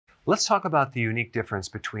Let's talk about the unique difference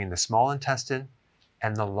between the small intestine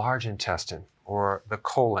and the large intestine, or the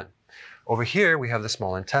colon. Over here, we have the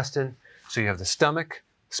small intestine. So you have the stomach,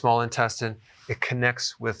 small intestine. It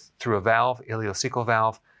connects through a valve, ileocecal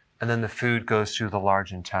valve, and then the food goes through the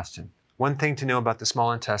large intestine. One thing to know about the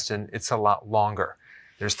small intestine, it's a lot longer.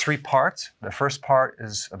 There's 3 parts. The first part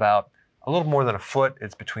is about a little more than a foot.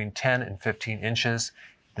 It's between 10 and 15 inches.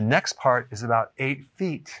 The next part is about 8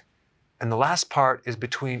 feet. And the last part is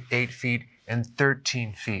between 8 feet and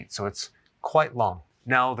 13 feet. So it's quite long.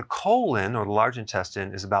 Now the colon, or the large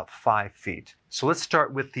intestine, is about 5 feet. So let's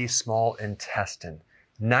start with the small intestine.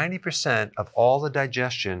 90% of all the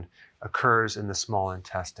digestion occurs in the small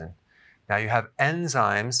intestine. Now you have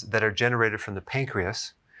enzymes that are generated from the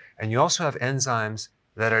pancreas, and you also have enzymes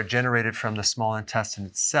that are generated from the small intestine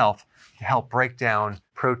itself to help break down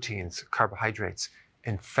proteins, carbohydrates,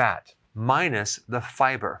 and fat, minus the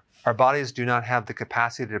fiber. Our bodies do not have the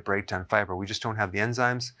capacity to break down fiber. We just don't have the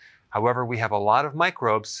enzymes. However, we have a lot of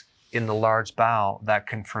microbes in the large bowel that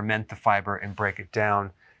can ferment the fiber and break it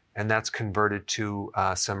down, and that's converted to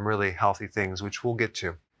some really healthy things, which we'll get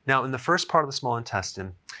to. Now, in the first part of the small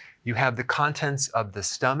intestine, you have the contents of the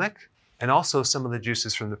stomach and also some of the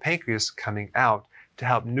juices from the pancreas coming out to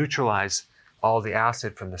help neutralize all the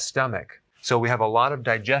acid from the stomach. So we have a lot of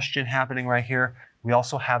digestion happening right here. We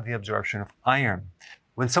also have the absorption of iron.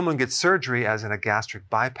 When someone gets surgery, as in a gastric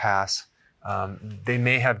bypass, they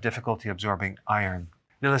may have difficulty absorbing iron.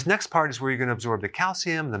 Now, this next part is where you're going to absorb the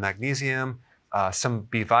calcium, the magnesium, some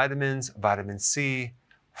B vitamins, vitamin C,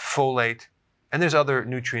 folate, and there's other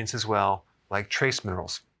nutrients as well, like trace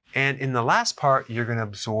minerals. And in the last part, you're going to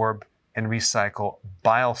absorb and recycle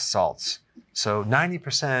bile salts. So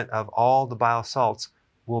 90% of all the bile salts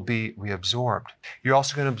will be reabsorbed. You're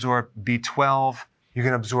also going to absorb B12. You're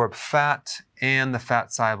going to absorb fat and the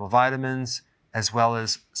fat-soluble vitamins, as well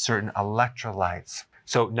as certain electrolytes.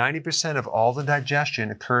 So 90% of all the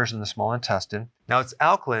digestion occurs in the small intestine. Now it's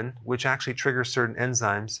alkaline, which actually triggers certain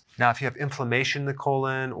enzymes. Now if you have inflammation in the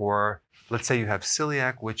colon, or let's say you have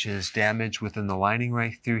celiac, which is damage within the lining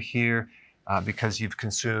right through here because you've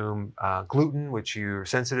consumed gluten, which you're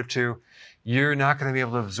sensitive to, you're not going to be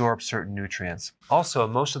able to absorb certain nutrients. Also,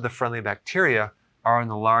 most of the friendly bacteria are in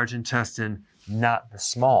the large intestine, not the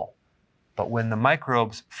small. But when the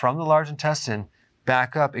microbes from the large intestine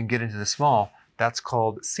back up and get into the small, that's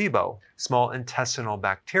called SIBO, small intestinal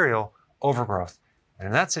bacterial overgrowth. And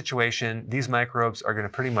in that situation, these microbes are going to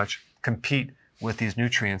pretty much compete with these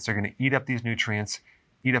nutrients. They're going to eat up these nutrients,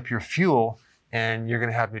 eat up your fuel, and you're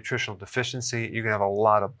going to have nutritional deficiency. You're going to have a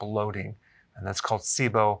lot of bloating, and that's called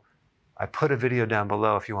SIBO. I put a video down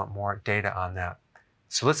below if you want more data on that.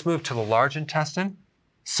 So let's move to the large intestine.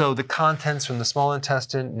 So the contents from the small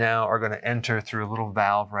intestine now are going to enter through a little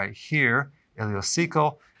valve right here,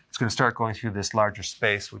 ileocecal. It's going to start going through this larger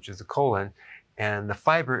space, which is the colon, and the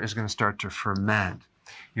fiber is going to start to ferment.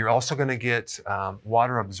 You're also going to get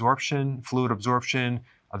water absorption, fluid absorption,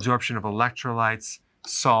 absorption of electrolytes,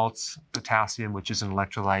 salts, potassium, which is an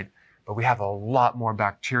electrolyte, but we have a lot more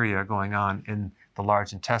bacteria going on in the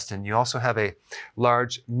large intestine. You also have a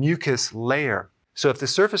large mucus layer. So if the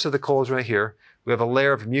surface of the colon is right here, we have a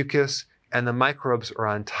layer of mucus, and the microbes are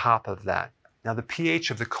on top of that. Now the pH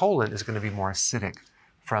of the colon is going to be more acidic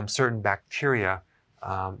from certain bacteria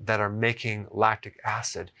that are making lactic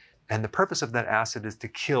acid. And the purpose of that acid is to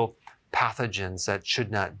kill pathogens that should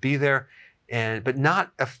not be there, but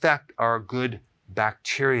not affect our good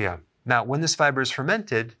bacteria. Now, when this fiber is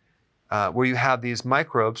fermented, where you have these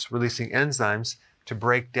microbes releasing enzymes to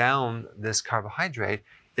break down this carbohydrate,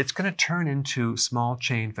 it's going to turn into small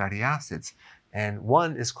chain fatty acids. And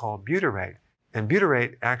one is called butyrate. And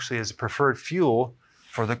butyrate actually is a preferred fuel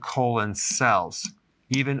for the colon cells,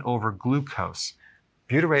 even over glucose.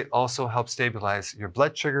 Butyrate also helps stabilize your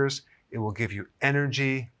blood sugars. It will give you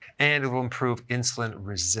energy, and it will improve insulin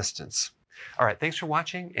resistance. All right, thanks for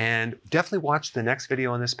watching, and definitely watch the next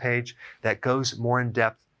video on this page that goes more in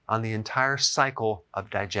depth on the entire cycle of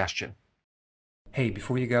digestion. Hey,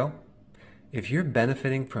 before you go, if you're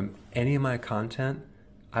benefiting from any of my content,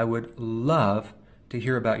 I would love to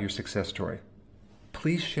hear about your success story.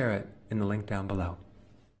 Please share it in the link down below.